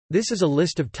This is a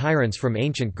list of tyrants from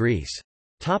ancient Greece.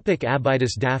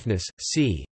 Abydos Daphnis,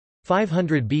 c.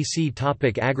 500 BC.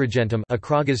 Agrigentum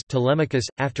Acragas Telemachus,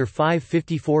 after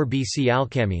 554 BC.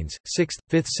 Alcamenes, 6th,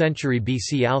 5th century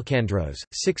BC. Alcandros,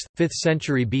 6th, 5th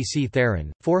century BC.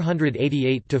 Theron,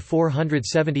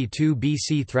 488–472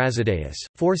 BC. Thrasydeus,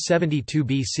 472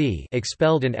 BC.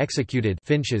 Expelled and executed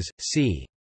Finches, c.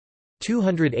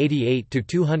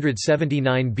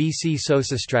 288–279 BC.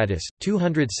 Sosistratus,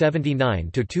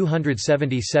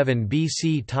 279–277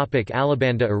 BC.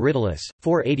 Alabanda Aridulus,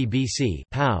 480 BC.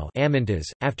 Pau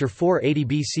Amintas, after 480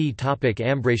 BC.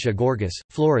 Ambracia Gorgas,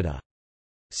 Florida.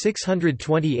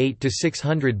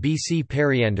 628–600 BC.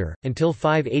 Periander, until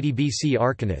 580 BC.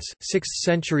 Arcanus, 6th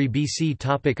century BC.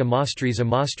 Amastris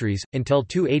until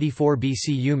 284 BC.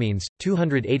 Eumenes,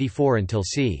 284 until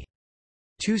c.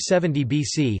 270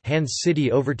 BC. Hands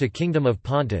city over to Kingdom of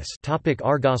Pontus.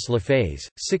 Argos Laphes,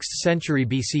 6th century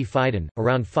BC. Phaedon,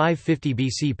 around 550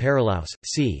 BC. Paralaus,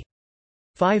 c.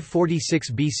 546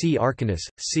 BC. Arcanus,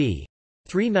 c.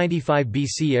 395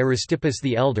 BC. Aristippus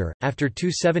the Elder, after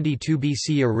 272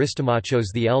 BC.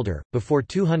 Aristomachos the Elder, before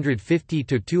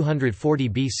 250–240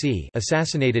 BC.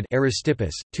 Assassinated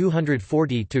Aristippus,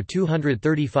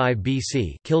 240–235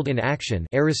 BC. Killed in action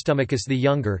Aristomachus the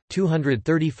Younger,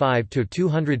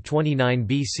 235–229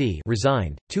 BC.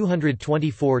 Resigned,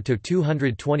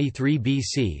 224–223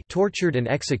 BC. Tortured and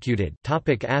executed.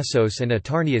 Assos and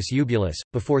Atarneus Eubulus,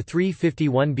 before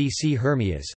 351 BC.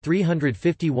 Hermias,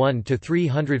 351–342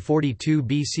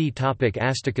 BC.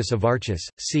 Asticus of Archus,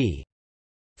 c.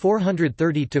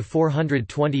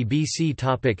 430–420 BC.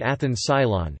 Athens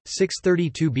Cylon,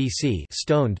 632 BC.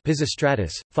 Stoned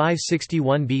Pisistratus,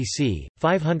 561 BC,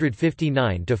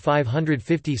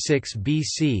 559–556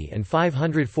 BC and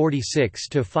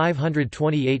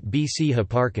 546–528 BC.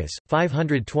 Hipparchus,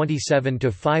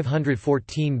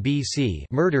 527–514 BC.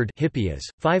 Murdered Hippias,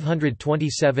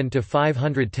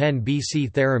 527–510 BC.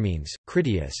 Theramenes,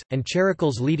 Critias, and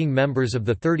Charicles leading members of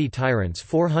the 30 tyrants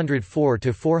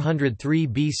 404–403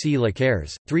 BC.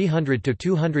 Lacares,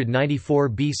 300–294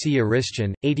 BC.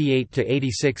 Aristion,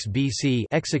 88–86 BC.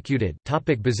 Executed.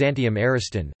 Byzantium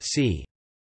Ariston, c.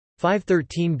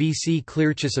 513 BC.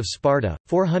 Clearchus of Sparta,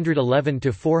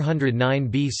 411–409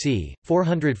 BC,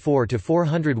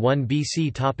 404–401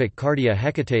 BC. Cardia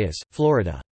Hecataeus,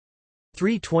 Florida.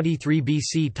 323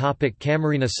 BC.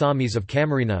 Camarina Samis of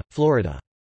Camarina, Florida.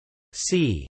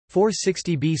 c.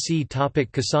 460 BC.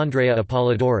 Cassandrea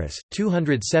Apollodorus,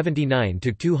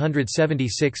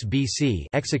 279–276 BC.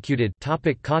 Executed.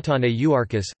 Catane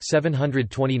Euarchus,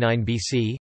 729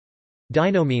 BC.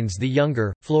 Dinomenes the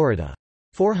Younger, Florida.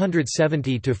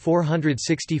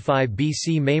 470–465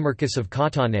 BC. Mamercus of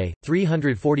Catane,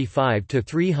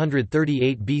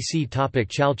 345–338 BC.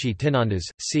 Chalchi Tinondas,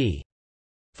 c.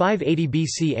 580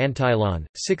 BC. Antylon,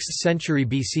 6th century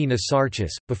BC.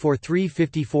 Nasarchus, before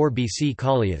 354 BC.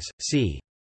 Callias, c.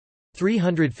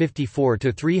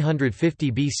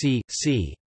 354–350 BC,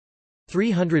 c.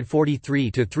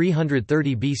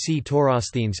 343–330 BC.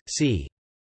 Taurosthenes, c.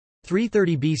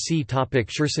 330 BC.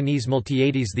 Chersonesus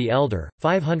Miltiades the Elder,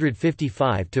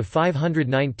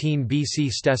 555–519 BC.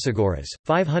 Stesagoras,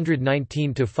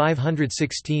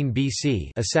 519–516 BC.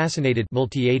 Assassinated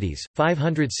Miltiades,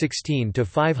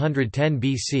 516–510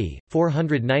 BC,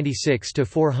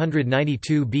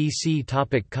 496–492 BC.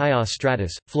 Chios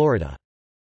Stratus, Florida.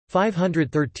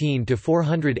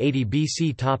 513–480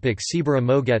 BC. Sibera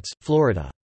Mogets,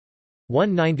 Florida.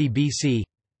 190 BC.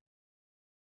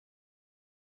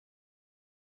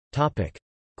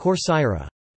 Corcyra.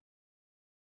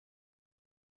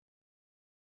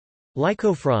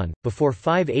 Lycophron, before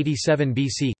 587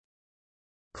 BC.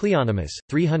 Cleonymus,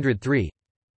 303.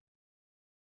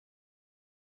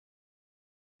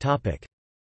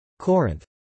 Corinth.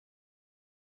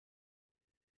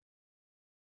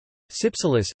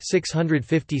 Cypselus,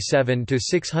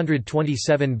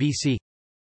 657–627 BC.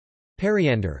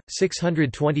 Periander,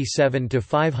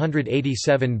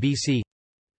 627–587 BC.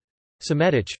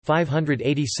 Semetich,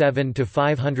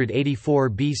 587–584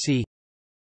 BC.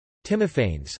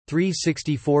 Timophanes,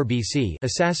 364 BC.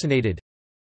 Assassinated.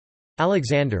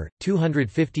 Alexander,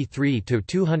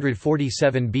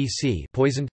 253–247 BC.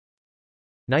 Poisoned.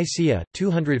 Nicaea,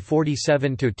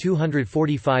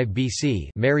 247–245 BC.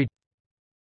 Married.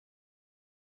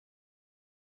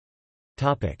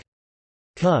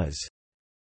 Cos.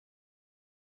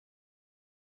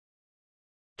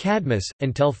 Cadmus,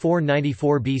 until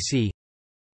 494 BC.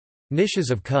 Nicias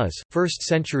of Cos, 1st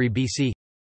century BC.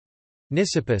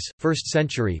 Nisipus, 1st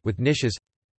century with Nicias.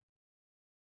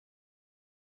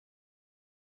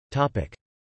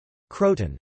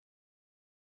 Croton.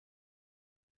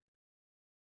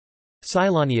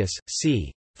 Cylonius,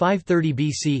 c. 530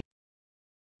 BC.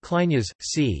 Cleinias,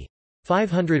 c.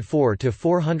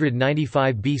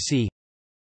 504–495 BC.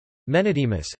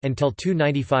 Menedemus, until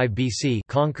 295 BC,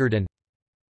 conquered and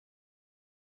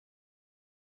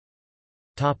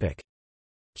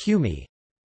Cumae.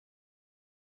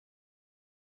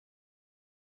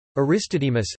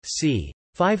 Aristodemus, c.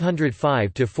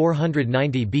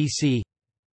 505–490 BC.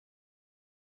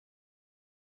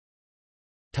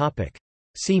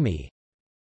 Semi.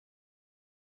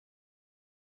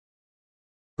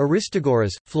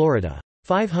 Aristogoras, Florida.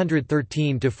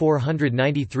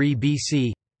 513–493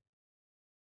 BC.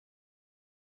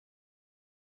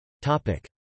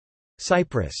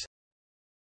 Cyprus.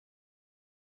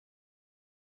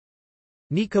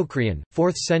 Nicocreon,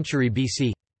 4th century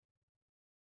BC.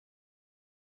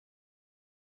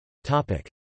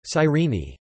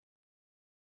 Cyrene.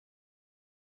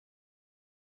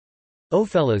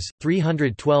 Ophelas,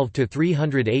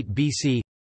 312–308 BC.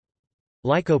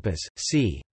 Lycopus,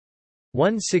 c.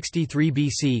 163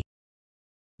 BC.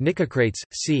 Nicocrates,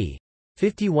 c.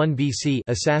 51 BC,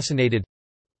 assassinated.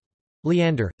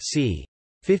 Leander, c.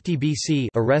 50 BC,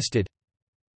 arrested.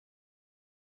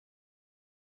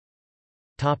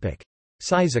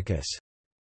 Cyzicus.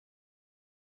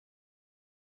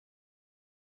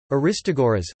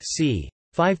 Aristogoras, c.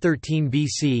 513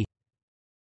 BC.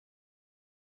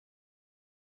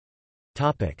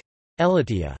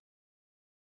 Elatia.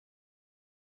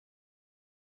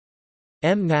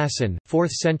 M. Nasson,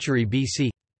 4th century BC.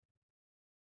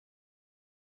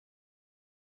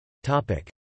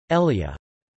 Elia.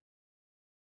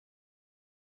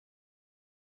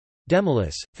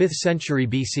 Demolus, 5th century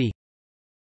BC.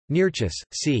 Nearchus,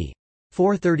 c.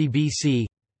 430 BC.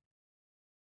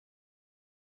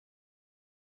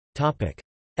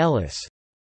 Elis.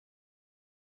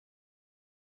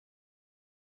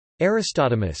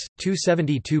 Aristodemus,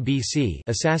 272 BC,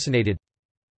 assassinated.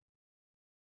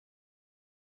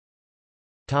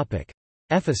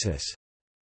 Ephesus.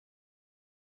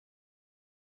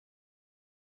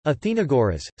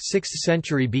 Athenagoras, 6th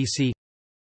century BC.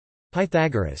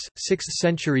 Pythagoras, 6th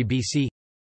century BC.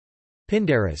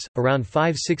 Pindarus, around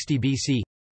 560 BC.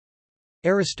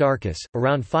 Aristarchus,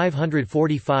 around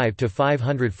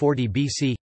 545–540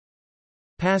 BC.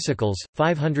 Passicles,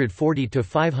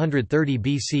 540–530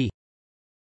 BC.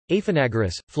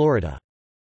 Athenagoras, Florida.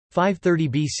 530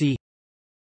 BC.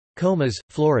 Comas,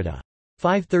 Florida.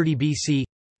 530 BC.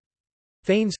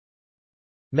 Phanes.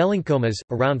 Melancomas,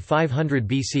 around 500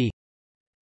 BC.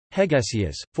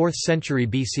 Hegesias, 4th century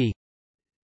BC.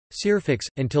 Syrphix,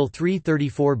 until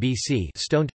 334 BC,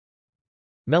 stoned.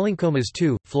 Melancomas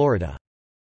II, Florida.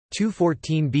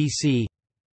 214 BC.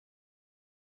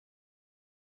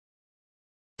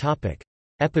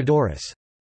 Epidaurus.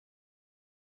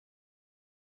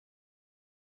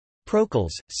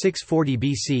 Procles, 640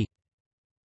 BC.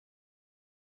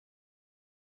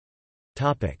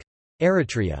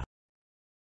 Eretria.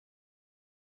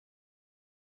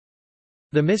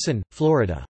 The Mission,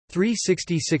 Florida.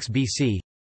 366 BC.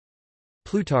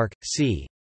 Plutarch, c.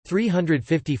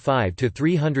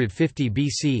 355–350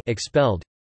 BC, expelled.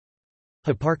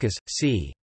 Hipparchus,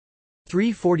 c.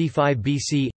 345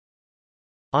 BC.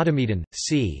 Automedon,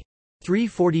 c.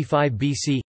 345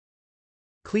 BC.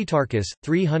 Cleitarchus,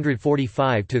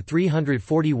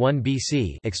 345–341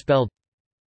 BC, expelled.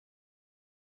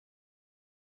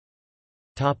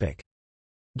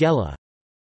 Gela.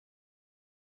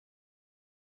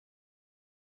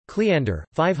 Cleander,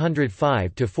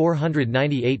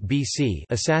 505–498 BC,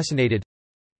 assassinated.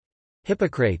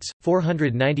 Hippocrates,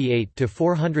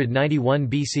 498–491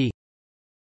 BC.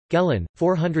 Gelon,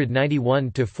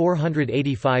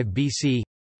 491–485 BC.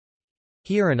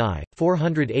 Hieronai,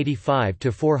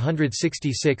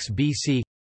 485–466 BC.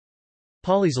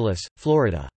 Polyzolus,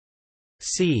 Florida.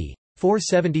 c.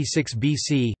 476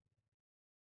 BC.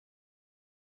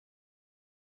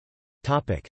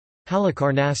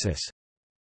 Halicarnassus.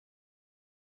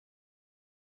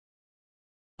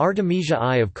 Artemisia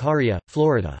I of Caria,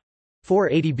 Florida.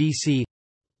 480 BC.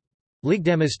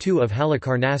 Ligdamus II of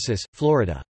Halicarnassus,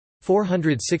 Florida.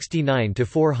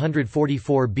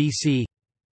 469–444 BC.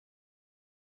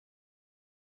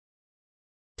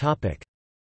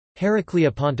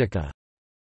 Heraclea Pontica.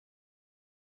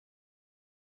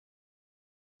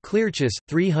 Clearchus,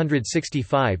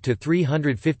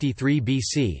 365–353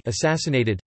 BC,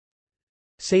 assassinated.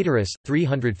 Satyrus,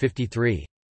 353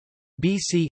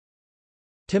 BC.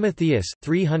 Timotheus,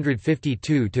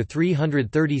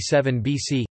 352–337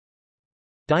 BC.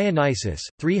 Dionysius,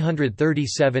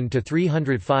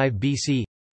 337–305 BC.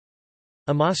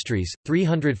 Amastris,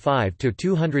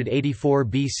 305–284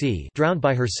 BC, drowned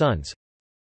by her sons.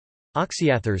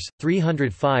 Oxyathers,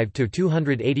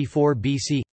 305–284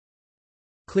 BC.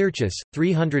 Clearchus,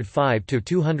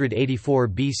 305–284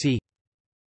 BC.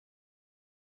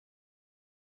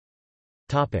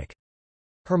 Topic: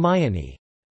 Hermione.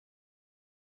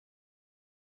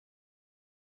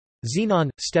 Xenon,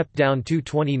 stepped down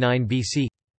 229 BC.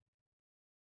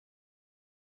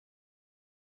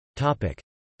 Topic: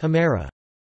 Hemera.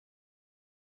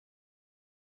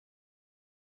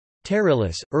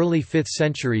 Terillus, early 5th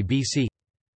century BC.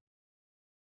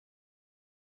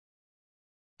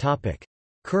 Topic: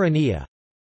 Quiriniae.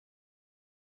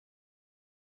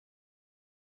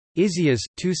 Isias,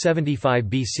 275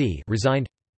 BC, resigned.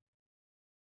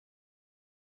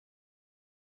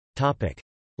 Topic: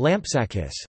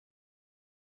 Lampsacus.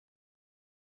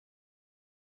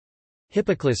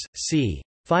 Hippoclus, c.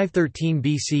 513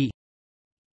 BC.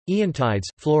 Eontides,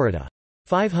 Florida.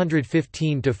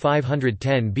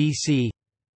 515–510 BC.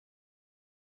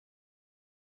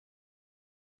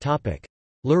 Topic: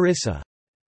 Larissa.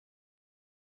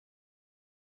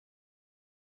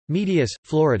 Medius,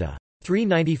 Florida.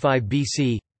 395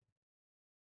 BC.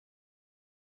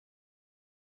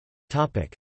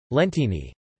 Topic: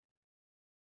 Lentini.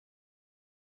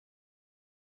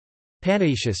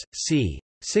 Panaetius, c.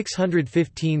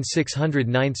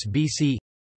 615–609 BC.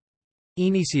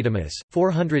 Aenesidemus,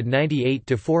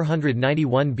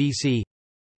 498–491 BC.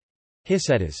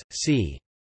 Hycetas, c.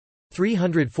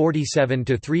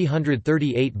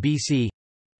 347–338 BC.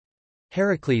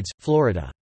 Heraclides, Florida.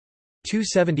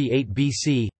 278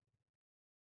 BC.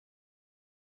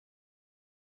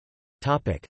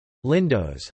 Topic: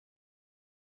 Lindos.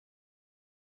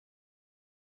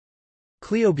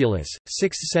 Cleobulus,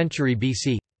 6th century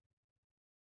BC.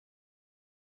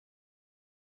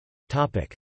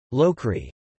 Topic: Locri.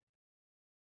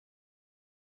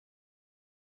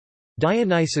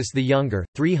 Dionysius the Younger,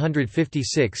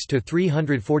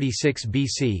 356–346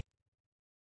 BC.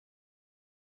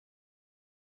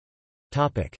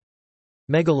 Topic: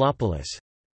 Megalopolis.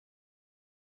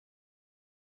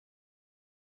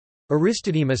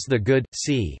 Aristodemus the Good,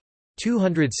 c.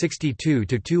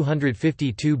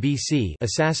 262–252 BC,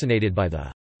 assassinated by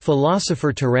the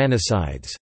philosopher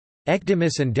tyrannicides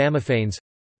Ecdemus and Damophanes.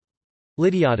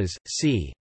 Lydiates,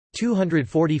 c.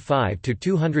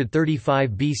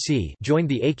 245–235 BC, joined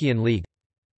the Achaean League.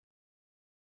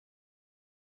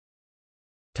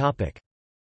 Topic: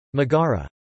 Megara.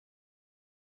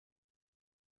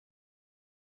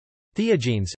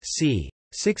 Theogenes, c.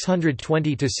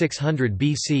 620–600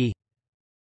 BC.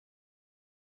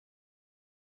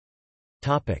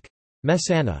 Topic: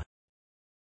 Messana.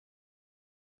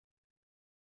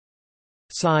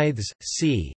 Scythes,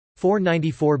 c.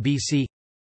 494 BC.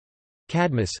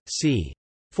 Cadmus, c.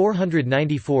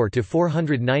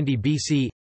 494–490 BC.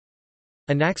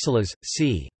 Anaxilas,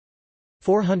 c.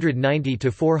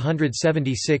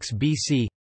 490–476 BC.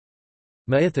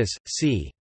 Maithus,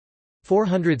 c.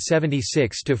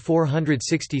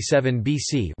 476–467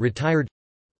 BC, retired.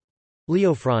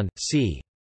 Leophron, c.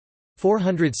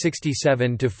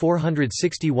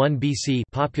 467–461 BC,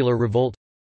 popular revolt.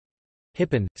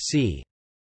 Hippon, c.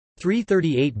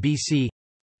 338 BC.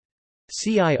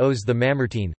 Cios the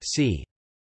Mamertine, c.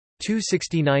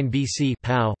 269 BC,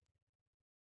 Pau.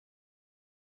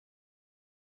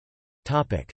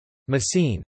 Topic: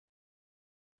 Messene.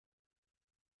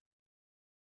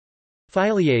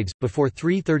 Philiades, before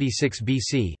 336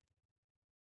 BC.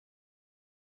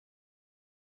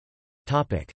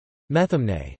 Topic: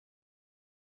 Methymne.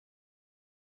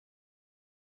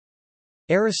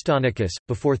 Aristonicus,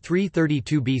 before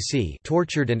 332 BC,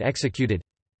 tortured and executed.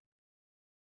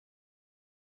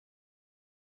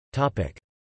 Topic: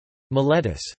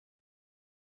 Miletus.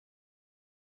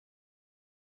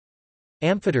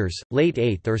 Amphiters, late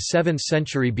 8th or 7th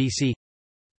century BC.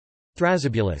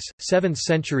 Thrasybulus, 7th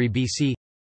century BC.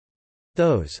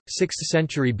 Thos, 6th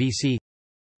century BC.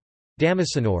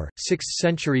 Damocenor, 6th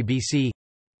century BC.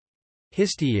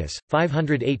 Histiaeus,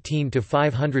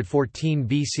 518–514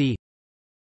 BC.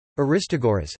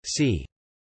 Aristogoras, c.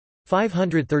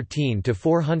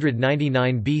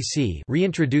 513–499 BC,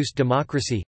 reintroduced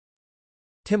democracy.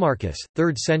 Timarchus,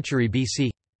 3rd century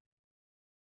BC.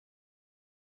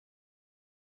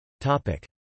 Topic: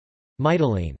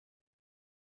 Mytilene.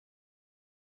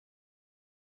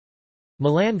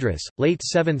 Melandrus, late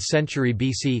 7th century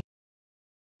BC.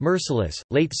 Mercilus,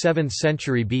 late 7th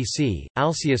century BC,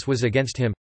 Alcaeus was against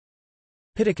him.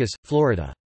 Pittacus,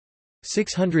 Florida.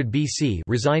 600 BC,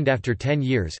 resigned after 10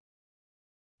 years.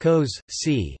 Cos,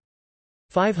 c.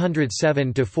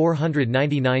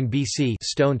 507–499 BC,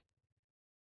 stoned.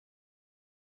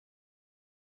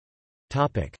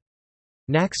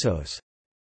 Naxos.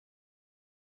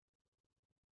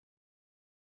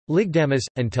 Lygdamus,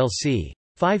 until c.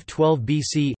 512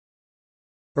 BC.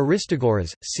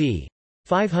 Aristogoras, c.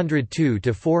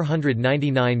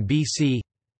 502–499 BC.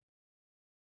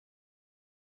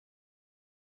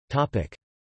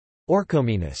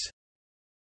 Orchomenus.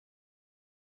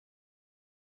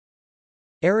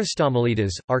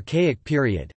 Aristomelides, Archaic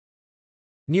period.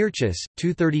 Nearchus,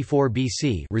 234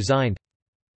 BC, resigned.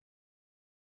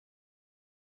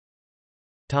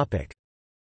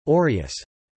 Aureus.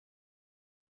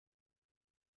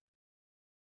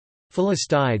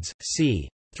 Philistides, c.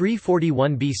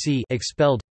 341 BC,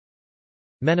 expelled.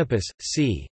 Menopus,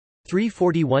 c.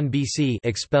 341 BC,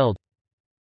 expelled.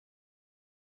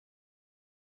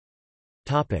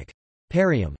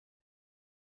 Parium.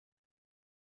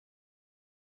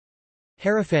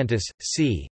 Hierophantus,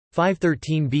 c.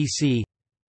 513 BC.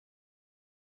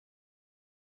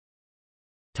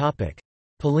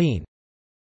 Pallene.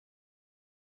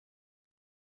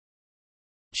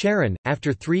 Charon,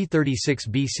 after 336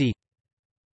 BC.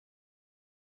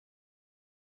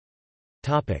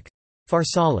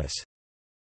 Pharsalus.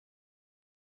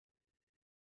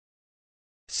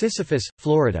 Sisyphus,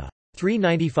 Florida.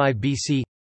 395 BC.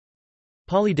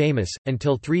 Polydamas,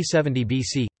 until 370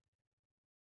 BC.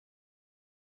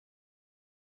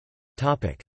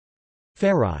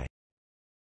 Pharaoh.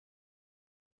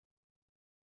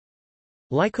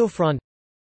 Lycophron.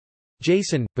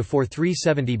 Jason, before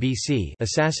 370 BC,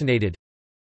 assassinated.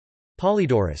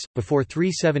 Polydorus, before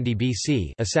 370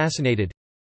 BC, assassinated.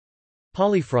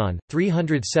 Polyphron,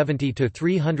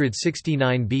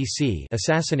 370–369 BC,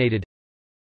 assassinated.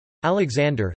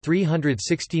 Alexander,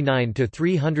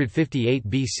 369–358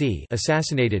 BC,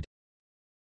 assassinated.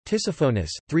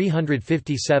 Tissaphomus,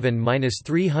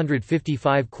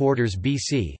 357–355 quarters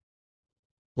BC.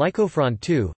 Lycophron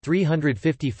II,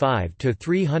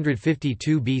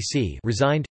 355–352 BC,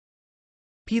 resigned.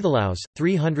 Pithalaus,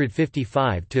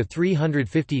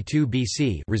 355–352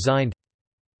 BC, resigned.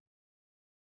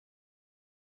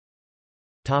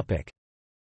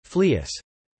 Phlius.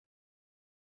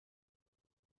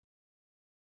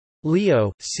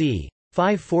 Leo, c.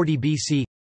 540 BC.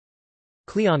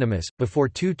 Cleonymus, before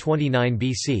 229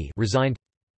 BC, resigned.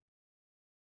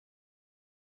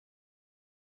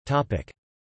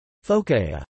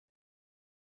 Phocaea.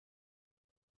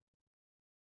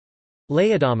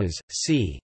 Laodamas,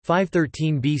 c.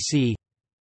 513 BC.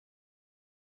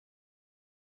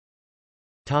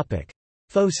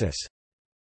 Phocis.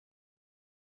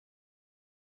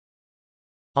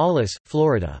 Aulis,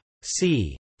 Florida.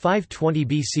 c. 520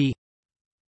 BC.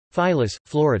 Phyllis,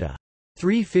 Florida.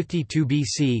 352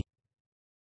 BC.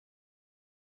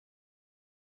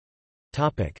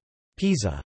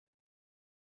 Pisa.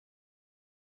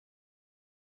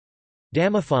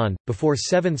 Damophon, before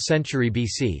 7th century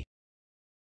BC.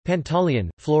 Pantaleon,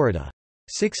 Florida.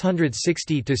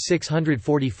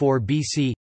 660–644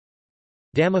 BC.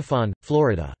 Damophon,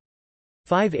 Florida.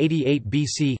 588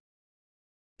 BC.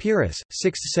 Pyrrhus,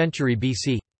 6th century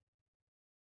BC.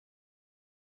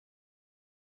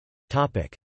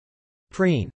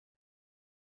 Preen.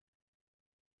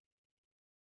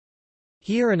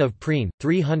 Hieron of Preen,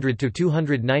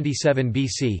 300–297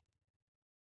 BC.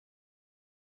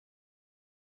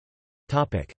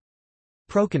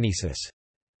 Prokinesis.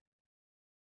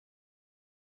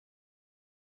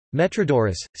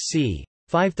 Metrodorus, c.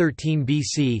 513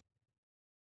 BC.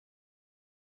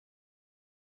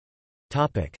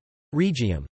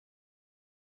 Regium.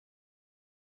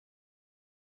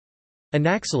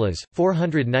 Anaxilas,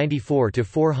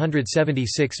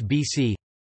 494–476 BC.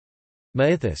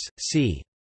 Maithus, c.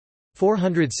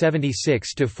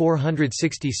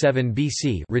 476–467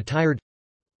 BC, retired.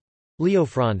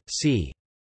 Leophron, c.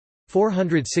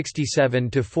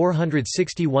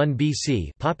 467–461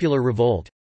 BC, popular revolt.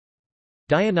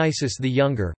 Dionysius the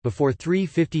Younger, before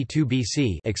 352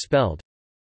 BC, expelled.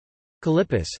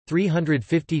 Callippus,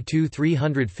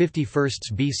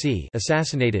 352–351 BC,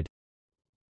 assassinated.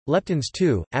 Leptines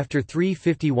II, after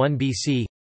 351 BC.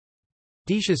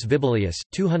 Decius Vibelius,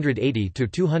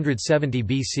 280–270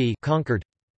 BC, conquered.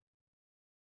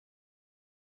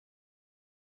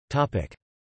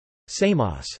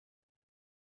 Samos.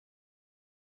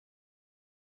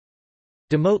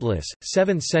 Demotlus,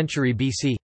 7th century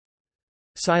BC.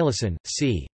 Silicon,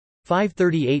 c.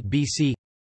 538 BC.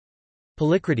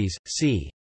 Polycrates,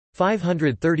 c.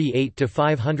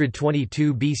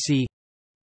 538–522 BC.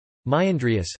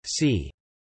 Myandrius, c.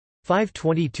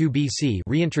 522 BC,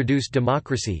 reintroduced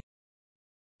democracy.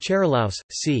 Charalaus,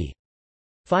 c.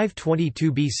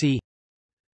 522 BC.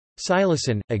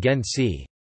 Silicon, again c.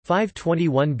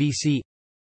 521 BC.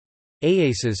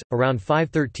 Aiaces, around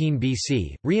 513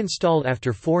 BC, reinstalled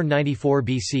after 494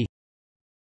 BC.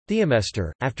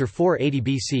 Theomester, after 480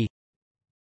 BC.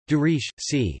 Durish,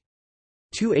 c.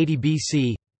 280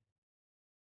 BC.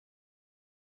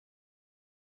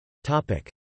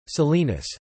 Selinus.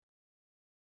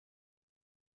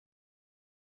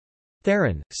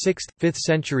 Theron, 6th, 5th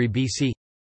century BC.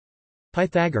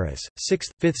 Pythagoras,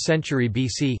 6th, 5th century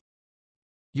BC.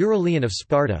 Euryleon of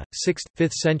Sparta, 6th,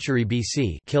 5th century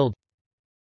BC, killed.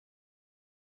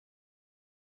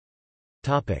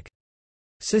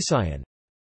 Sicyon.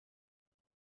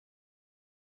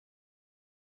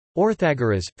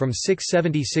 Orthagoras, from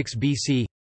 676 BC.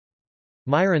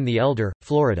 Myron the Elder,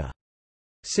 Florida.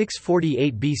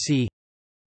 648 BC.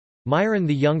 Myron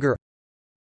the Younger.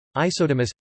 Isodemus.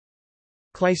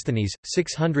 Cleisthenes,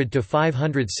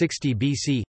 600–560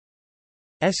 BC.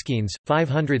 Eschines,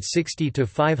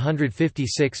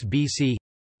 560–556 BC.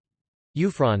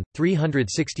 Euphron,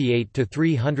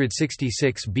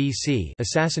 368–366 BC,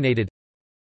 assassinated.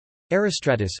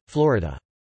 Erostratus, Florida.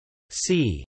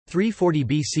 c. 340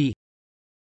 BC.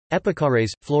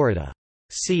 Epichares, Florida.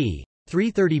 c.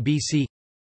 330 BC.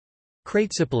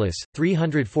 Cratesipolis,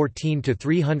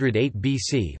 314–308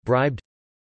 BC, bribed.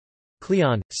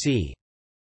 Cleon, c.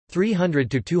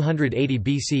 300–280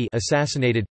 BC,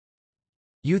 assassinated.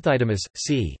 Euthydemus,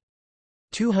 c.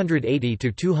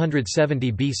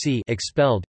 280–270 BC,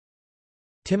 expelled.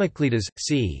 Timocleides,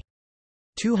 c.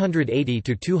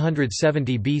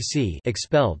 280–270 BC,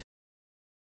 expelled.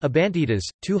 Abantidas,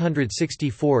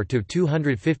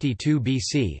 264–252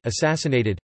 BC,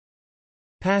 assassinated.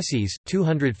 Passes,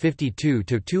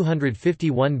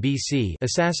 252–251 BC,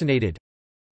 assassinated.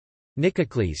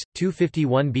 Nicocles,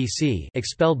 251 BC,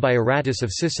 expelled by Aratus of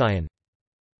Sicyon.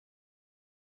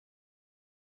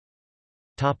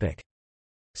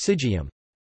 Sigium.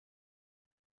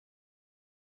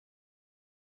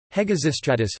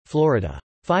 Hegesistratus, Florida.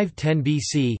 510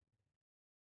 BC.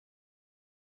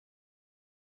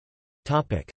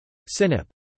 Sinop.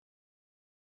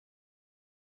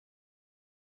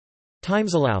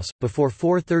 Timesalaus, before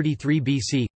 433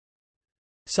 BC.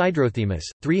 Sidrothemis,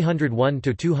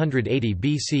 301–280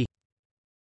 BC.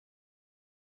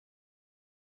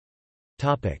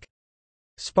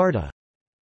 Sparta.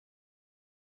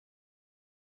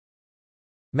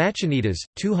 Machanidas,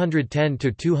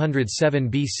 210–207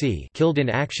 BC, killed in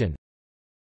action.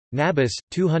 Nabis,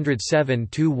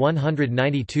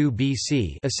 207–192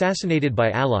 BC, assassinated by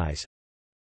allies.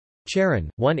 Charon,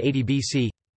 180 BC.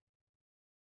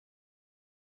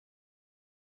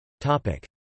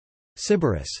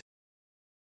 Sybaris.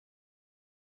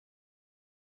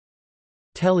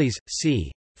 Teles,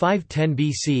 c. 510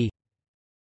 BC.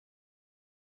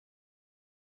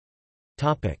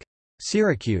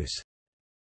 Syracuse.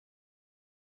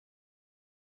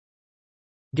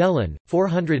 Gelon,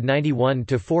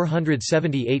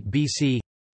 491–478 BC.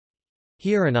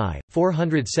 Hieronai,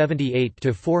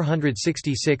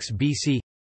 478–466 BC.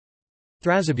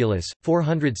 Thrasybulus,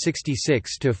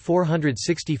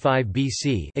 466–465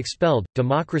 BC, expelled,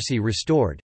 democracy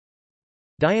restored.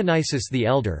 Dionysius the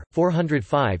Elder,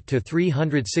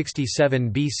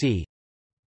 405–367 BC.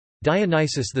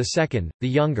 Dionysius II, the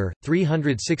Younger,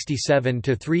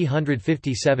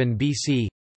 367–357 BC.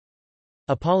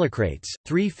 Apollocrates,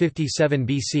 357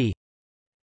 BC.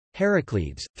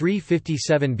 Heraclides,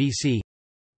 357 BC.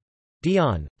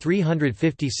 Dion,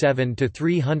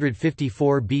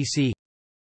 357–354 BC.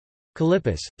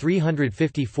 Callippus,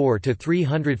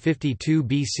 354–352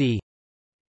 BC.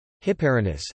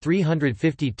 Hipparinus,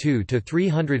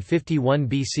 352–351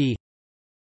 BC.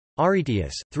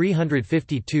 Aretius,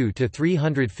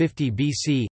 352–350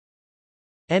 BC.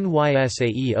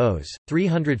 Nysaeos,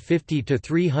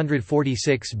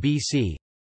 350–346 BC.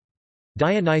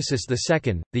 Dionysius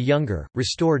II, the Younger,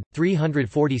 restored,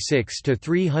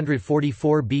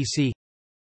 346–344 BC.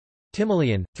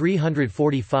 Timoleon,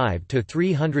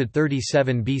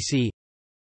 345–337 BC.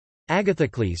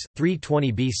 Agathocles,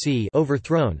 320 BC,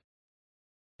 overthrown.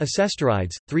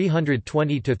 Acestorides,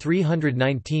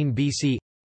 320–319 BC.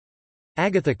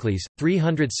 Agathocles,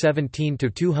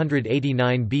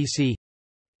 317–289 BC.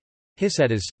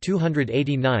 Hycetas,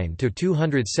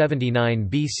 289–279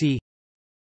 BC.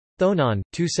 Thonon,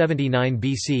 279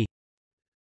 BC.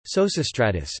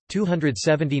 Sosistratus,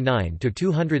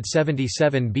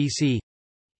 279–277 BC.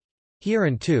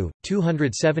 Hieron II,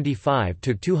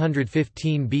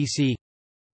 275–215 BC.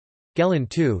 Gelon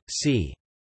II, c.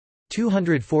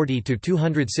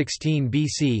 240–216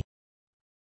 BC.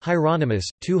 Hieronymus,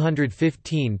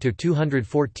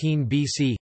 215–214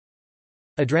 BC.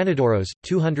 Adranodoros,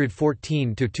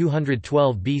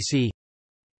 214–212 BC.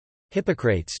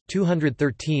 Hippocrates,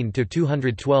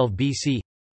 213–212 BC.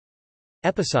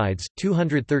 Epicides,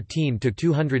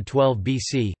 213–212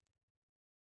 BC.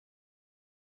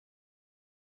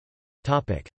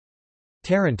 Topic: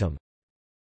 Tarentum.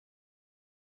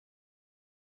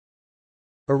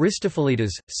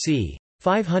 Aristophylides, c.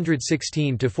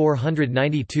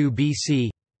 516–492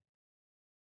 BC.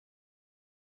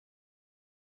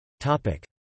 Topic: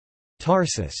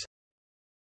 Tarsus.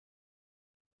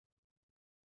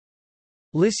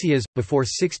 Lysias, before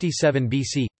 67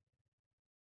 BC.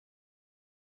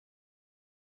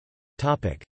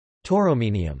 Topic: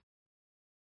 Tauromenium.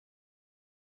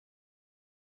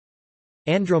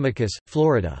 Andromachus,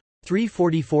 Florida.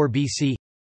 344 BC.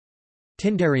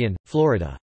 Tindarion,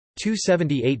 Florida.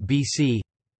 278 BC.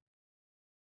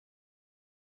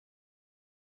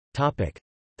 Topic: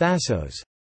 Thassos.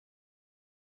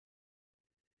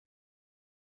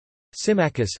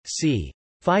 Symmachus, c.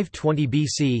 520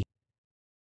 BC.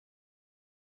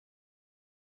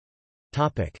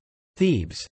 Topic: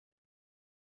 Thebes.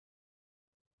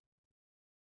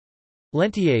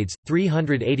 Lentiades,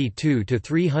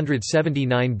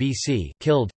 382–379 BC,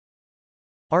 killed.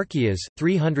 Archias,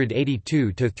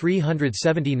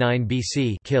 382–379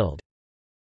 BC, killed.